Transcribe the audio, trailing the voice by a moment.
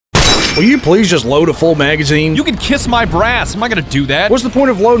Will you please just load a full magazine? You can kiss my brass. I'm not gonna do that. What's the point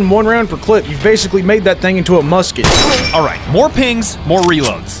of loading 1 round per clip? You've basically made that thing into a musket. Alright, more pings, more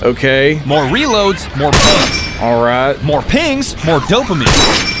reloads. Okay. More reloads, more pings. Alright. More pings, more dopamine.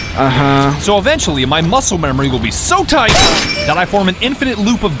 Uh-huh. So eventually, my muscle memory will be so tight that I form an infinite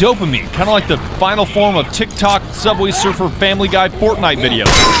loop of dopamine, kind of like the final form of TikTok, Subway Surfer, Family Guy, Fortnite videos.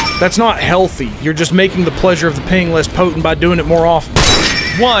 That's not healthy. You're just making the pleasure of the ping less potent by doing it more often.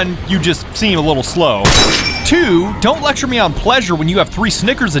 1, you just seem a little slow. 2, don't lecture me on pleasure when you have 3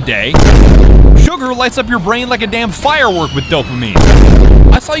 Snickers a day. Sugar lights up your brain like a damn firework with dopamine.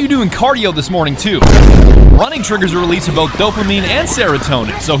 I saw you doing cardio this morning too. Running triggers a release of both dopamine and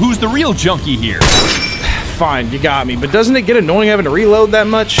serotonin, so who's the real junkie here? Fine, you got me, but doesn't it get annoying having to reload that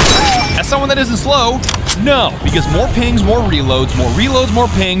much? As someone that isn't slow, no, because more pings, more reloads, more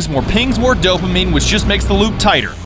pings, more dopamine, which just makes the loop tighter.